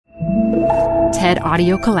TED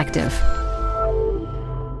Audio Collective.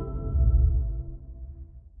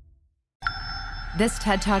 This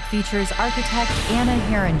TED Talk features architect Anna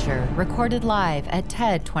Heringer, recorded live at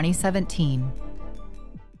TED 2017.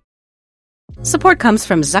 Support comes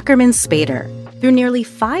from Zuckerman Spader. Through nearly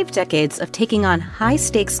 5 decades of taking on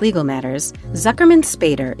high-stakes legal matters, Zuckerman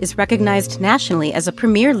Spader is recognized nationally as a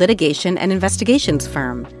premier litigation and investigations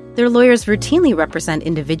firm. Their lawyers routinely represent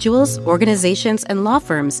individuals, organizations, and law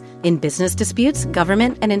firms in business disputes,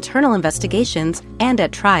 government and internal investigations, and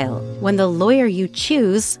at trial, when the lawyer you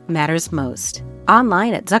choose matters most.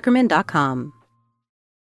 Online at Zuckerman.com.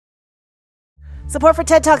 Support for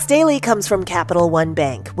TED Talks Daily comes from Capital One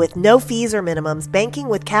Bank. With no fees or minimums, banking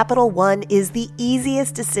with Capital One is the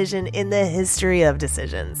easiest decision in the history of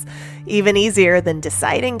decisions. Even easier than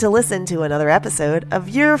deciding to listen to another episode of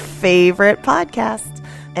your favorite podcast.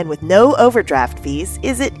 And with no overdraft fees,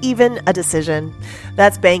 is it even a decision?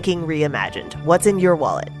 That's banking reimagined. What's in your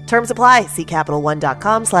wallet? Terms apply. See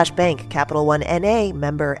CapitalOne.com/bank. Capital One N.A.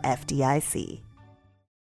 member FDIC.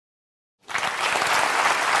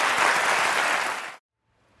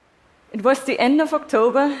 It was the end of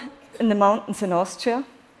October in the mountains in Austria.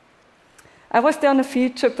 I was there on a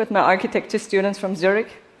field trip with my architecture students from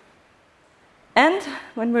Zurich. And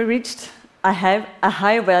when we reached a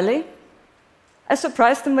high valley, I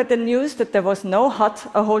surprised them with the news that there was no hut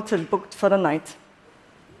or hotel booked for the night.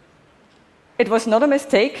 It was not a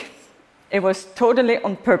mistake. It was totally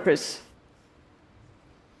on purpose.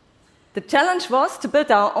 The challenge was to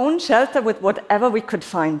build our own shelter with whatever we could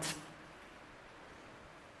find.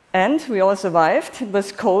 And we all survived. It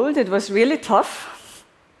was cold, it was really tough.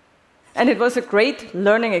 And it was a great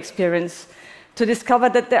learning experience to discover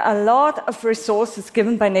that there are a lot of resources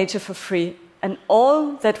given by nature for free. And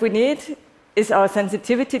all that we need is our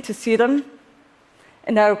sensitivity to see them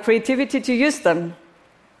and our creativity to use them.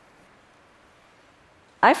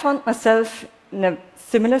 I found myself in a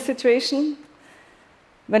similar situation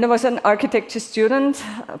when I was an architecture student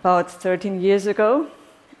about 13 years ago.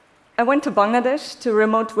 I went to Bangladesh, to a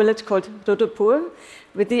remote village called Rudapur,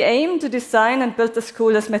 with the aim to design and build the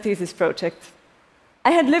school as my thesis project.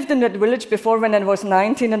 I had lived in that village before when I was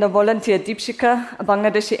 19 and I volunteered at Deepshika, a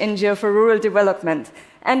Bangladeshi NGO for rural development.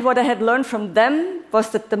 And what I had learned from them was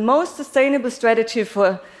that the most sustainable strategy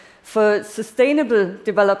for sustainable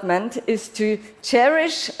development is to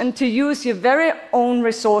cherish and to use your very own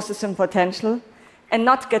resources and potential and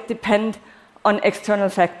not get dependent on external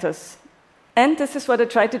factors. And this is what I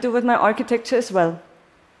try to do with my architecture as well.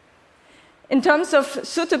 In terms of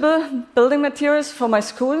suitable building materials for my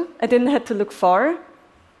school, I didn't have to look far.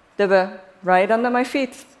 They were right under my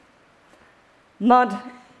feet. Mud,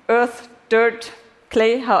 earth, dirt,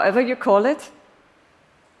 clay, however you call it,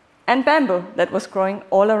 and bamboo that was growing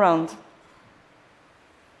all around.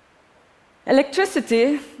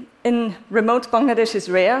 Electricity in remote Bangladesh is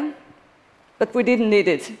rare, but we didn't need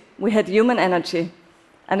it. We had human energy.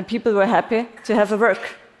 And the people were happy to have a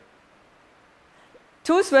work.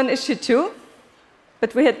 Tools were an issue too,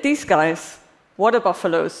 but we had these guys, water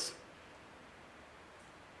buffaloes.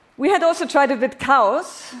 We had also tried it with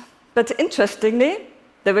cows, but interestingly,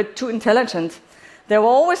 they were too intelligent. They were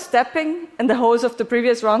always stepping in the holes of the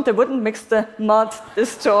previous round. They wouldn't mix the mud, the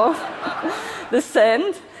straw, the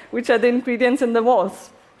sand, which are the ingredients in the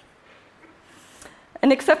walls.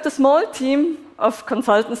 And except a small team of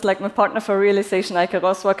consultants like my partner for realization, Eike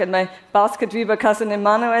Roswak, and my basket weaver cousin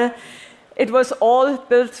Emmanuel, it was all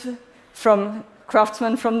built from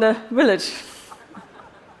craftsmen from the village.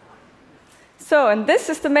 So, and this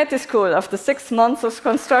is the Meti School after 6 months of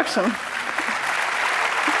construction.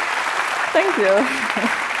 Thank you.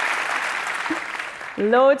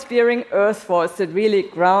 Load-bearing earth walls that really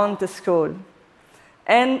ground the school.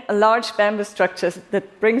 And a large bamboo structure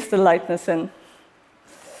that brings the lightness in.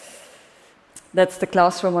 That's the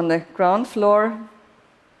classroom on the ground floor.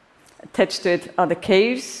 Attached to it are the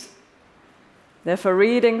caves. They're for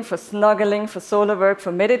reading, for snuggling, for solo work,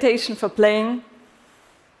 for meditation, for playing.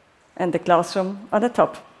 And the classroom on the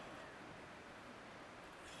top.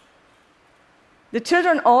 The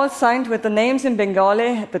children all signed with the names in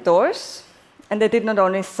Bengali at the doors. And they did not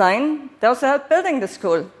only sign, they also helped building the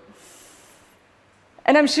school.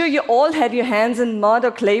 And I'm sure you all had your hands in mud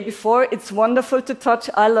or clay before. It's wonderful to touch.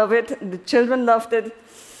 I love it. The children loved it.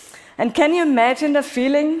 And can you imagine the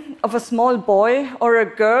feeling of a small boy or a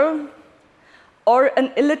girl or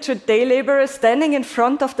an illiterate day laborer standing in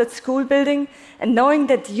front of that school building and knowing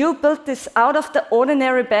that you built this out of the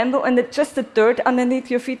ordinary bamboo and it's just the dirt underneath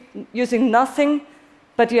your feet, using nothing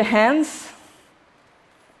but your hands?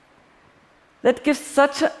 That gives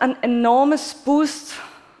such an enormous boost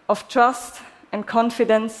of trust and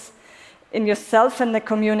confidence in yourself and the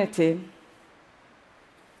community.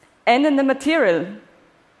 And in the material.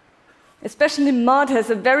 Especially mud has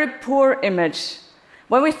a very poor image.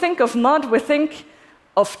 When we think of mud, we think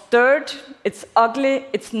of dirt, it's ugly,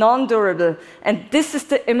 it's non-durable. And this is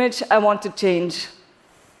the image I want to change.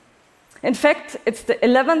 In fact, it's the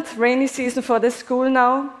 11th rainy season for this school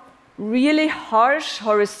now. Really harsh,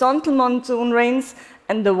 horizontal monsoon rains,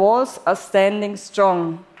 and the walls are standing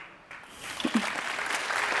strong.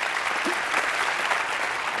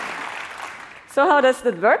 So how does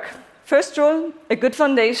that work? First rule, a good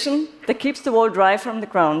foundation that keeps the wall dry from the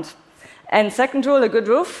ground. And second rule, a good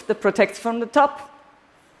roof that protects from the top.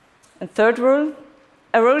 And third rule,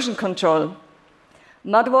 erosion control.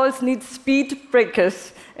 Mud walls need speed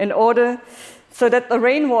breakers in order so that the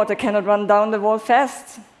rainwater cannot run down the wall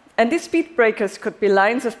fast. And these speed breakers could be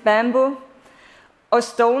lines of bamboo or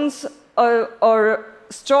stones or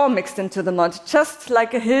straw mixed into the mud, just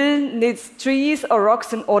like a hill needs trees or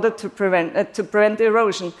rocks in order to prevent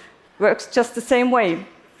erosion. Works just the same way.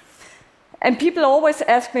 And people always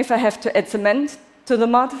ask me if I have to add cement to the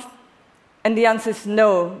mud, and the answer is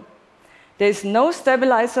no. There is no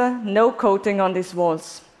stabilizer, no coating on these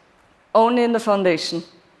walls, only in the foundation.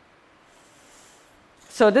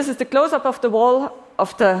 So this is the close-up of the wall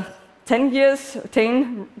after 10 years,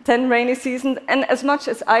 10 rainy seasons, and as much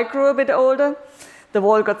as I grew a bit older, the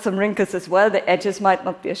wall got some wrinkles as well. The edges might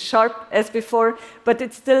not be as sharp as before, but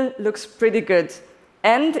it still looks pretty good.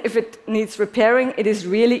 And if it needs repairing, it is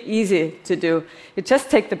really easy to do. You just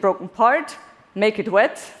take the broken part, make it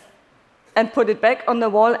wet, and put it back on the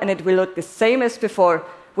wall, and it will look the same as before.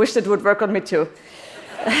 Wish it would work on me too.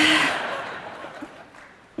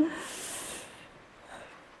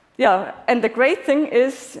 Yeah, and the great thing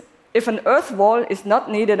is, if an earth wall is not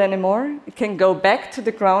needed anymore, it can go back to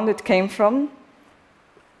the ground it came from,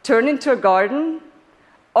 turn into a garden,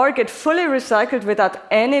 or get fully recycled without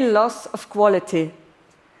any loss of quality.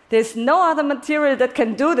 There's no other material that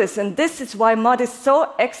can do this, and this is why mud is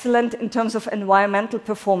so excellent in terms of environmental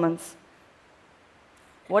performance.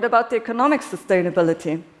 What about the economic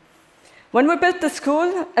sustainability? When we built the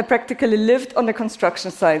school, I practically lived on the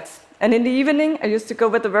construction sites, and in the evening I used to go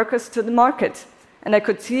with the workers to the market, and I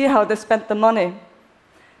could see how they spent the money.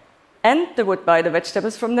 And they would buy the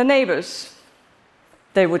vegetables from the neighbors.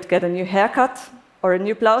 They would get a new haircut or a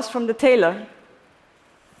new blouse from the tailor.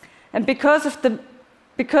 And because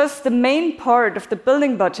the main part of the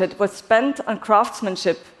building budget was spent on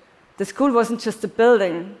craftsmanship, the school wasn't just a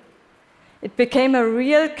building. It became a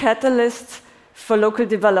real catalyst for local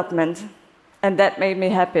development, and that made me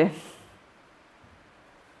happy.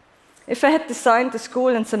 If I had designed the school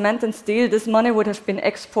in cement and steel, this money would have been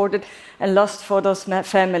exported and lost for those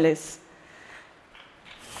families.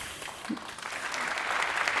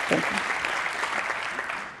 Thank you.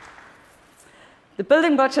 The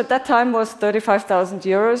building budget at that time was 35,000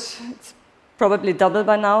 euros. It's probably double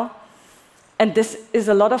by now. And this is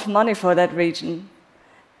a lot of money for that region.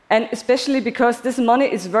 And especially because this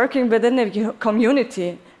money is working within a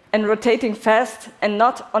community and rotating fast and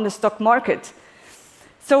not on the stock market.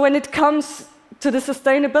 So when it comes to the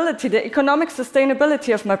sustainability, the economic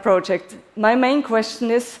sustainability of my project, my main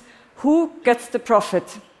question is, who gets the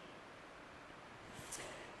profit?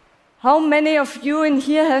 How many of you in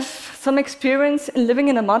here have some experience in living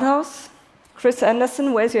in a mud house? Chris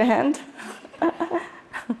Anderson, where's your hand?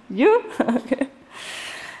 You? Okay.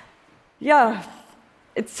 Yeah,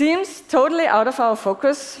 it seems totally out of our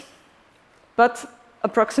focus, but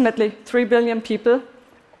approximately 3 billion people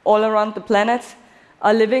all around the planet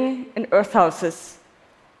are living in earth houses.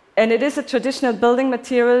 And it is a traditional building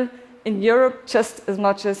material in Europe just as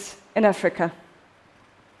much as in Africa.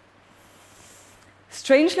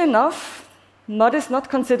 Strangely enough, mud is not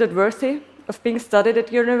considered worthy of being studied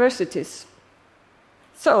at universities.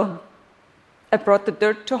 So, I brought the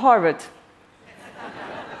dirt to Harvard.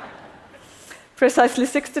 Precisely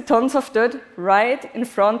 60 tons of dirt right in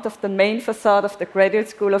front of the main facade of the Graduate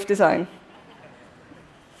School of Design.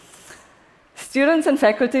 Students and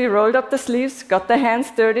faculty rolled up the sleeves, got their hands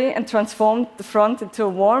dirty, and transformed the front into a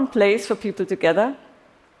warm place for people to gather.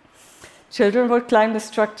 Children would climb the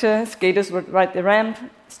structure, skaters would ride the ramp,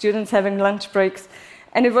 students having lunch breaks.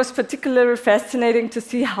 And it was particularly fascinating to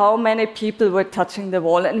see how many people were touching the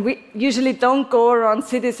wall. And we usually don't go around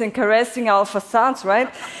cities and caressing our facades, right?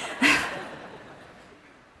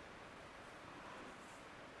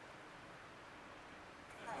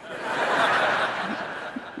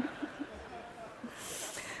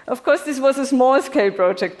 Of course, this was a small-scale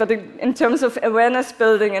project, but in terms of awareness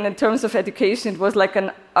building and in terms of education, it was like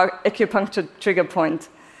an acupuncture trigger point.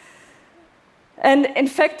 And in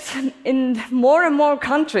fact, in more and more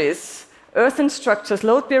countries, earthen structures,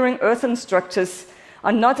 load-bearing earthen structures,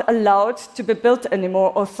 are not allowed to be built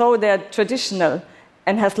anymore, although they are traditional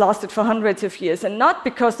and has lasted for hundreds of years. And not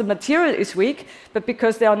because the material is weak, but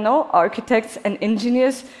because there are no architects and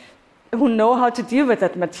engineers who know how to deal with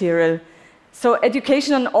that material. So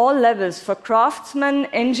education on all levels for craftsmen,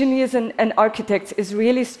 engineers, and architects is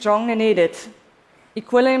really strongly needed.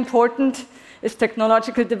 Equally important is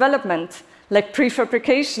technological development, like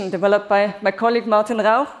prefabrication, developed by my colleague Martin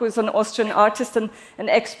Rauch, who is an Austrian artist and an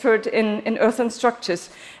expert in earthen structures.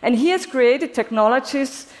 And he has created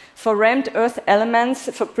technologies for rammed earth elements,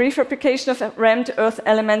 for prefabrication of rammed earth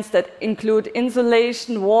elements that include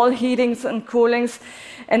insulation, wall heatings and coolings,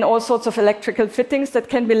 and all sorts of electrical fittings that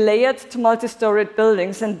can be layered to multi-storied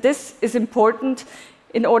buildings. And this is important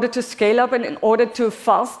in order to scale up and in order to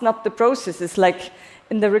fasten up the processes, like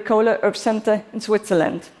in the Ricola Herb Center in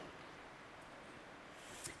Switzerland.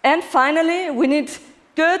 And finally, we need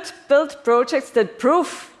good built projects that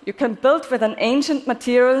prove you can build with an ancient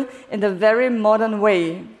material in a very modern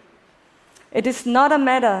way. It is not a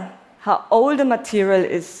matter how old a material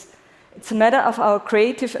is. It's a matter of our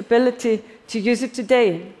creative ability to use it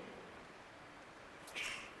today.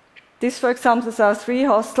 These, for example, are 3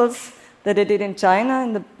 hostels that I did in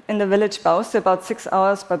China, in the village Baosi, about 6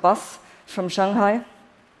 hours by bus from Shanghai.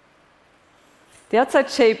 The outside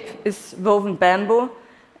shape is woven bamboo,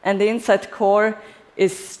 and the inside core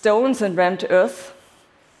is stones and rammed earth.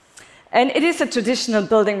 And it is a traditional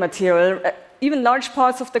building material. Even large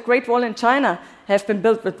parts of the Great Wall in China have been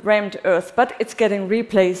built with rammed earth, but it's getting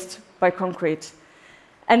replaced by concrete.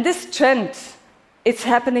 And this trend, it's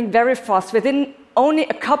happening very fast. Within only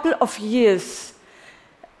a couple of years,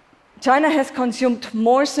 China has consumed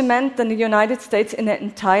more cement than the United States in the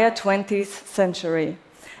entire 20th century.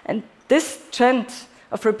 And this trend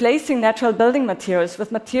of replacing natural building materials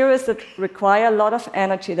with materials that require a lot of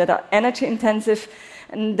energy, that are energy intensive,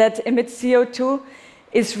 and that emit CO2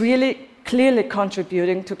 is really clearly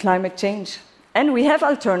contributing to climate change. And we have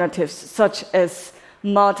alternatives such as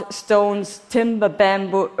mud, stones, timber,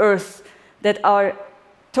 bamboo, earth that are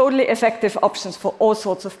totally effective options for all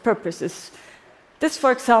sorts of purposes. This,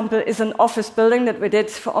 for example, is an office building that we did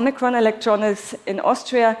for Omicron Electronics in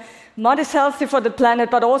Austria. Mud is healthy for the planet,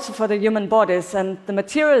 but also for the human bodies. And the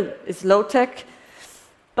material is low-tech,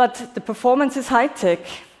 but the performance is high-tech.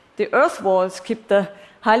 The earth walls keep the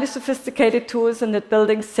highly sophisticated tools in the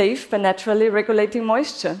building safe by naturally regulating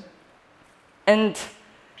moisture. And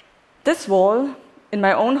this wall, in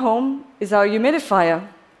my own home, is our humidifier.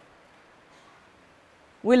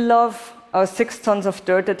 We love our 6 tons of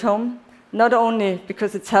dirt at home, not only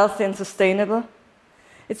because it's healthy and sustainable.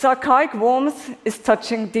 Its archaic warmth is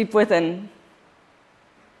touching deep within.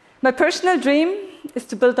 My personal dream is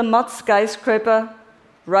to build a mud skyscraper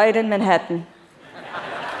right in Manhattan.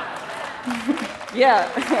 Yeah.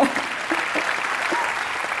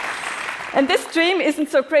 And this dream isn't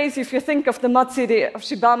so crazy if you think of the mud city of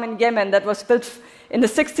Shibam in Yemen that was built in the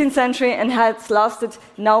 16th century and has lasted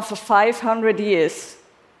now for 500 years.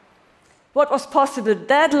 What was possible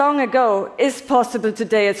that long ago is possible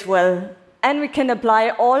today as well. And we can apply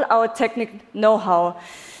all our technical know-how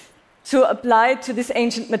to apply to this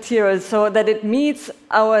ancient material so that it meets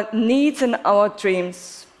our needs and our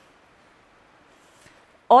dreams.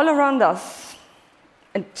 All around us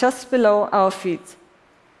and just below our feet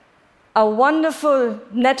are wonderful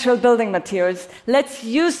natural building materials. Let's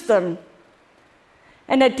use them.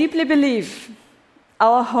 And I deeply believe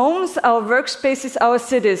our homes, our workspaces, our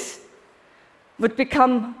cities would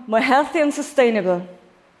become more healthy and sustainable,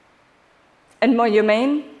 and more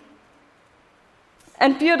humane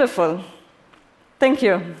and beautiful. Thank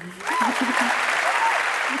you.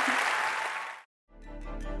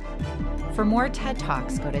 For more TED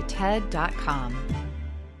Talks, go to TED.com.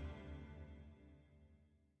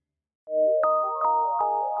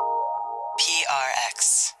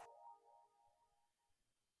 PRX.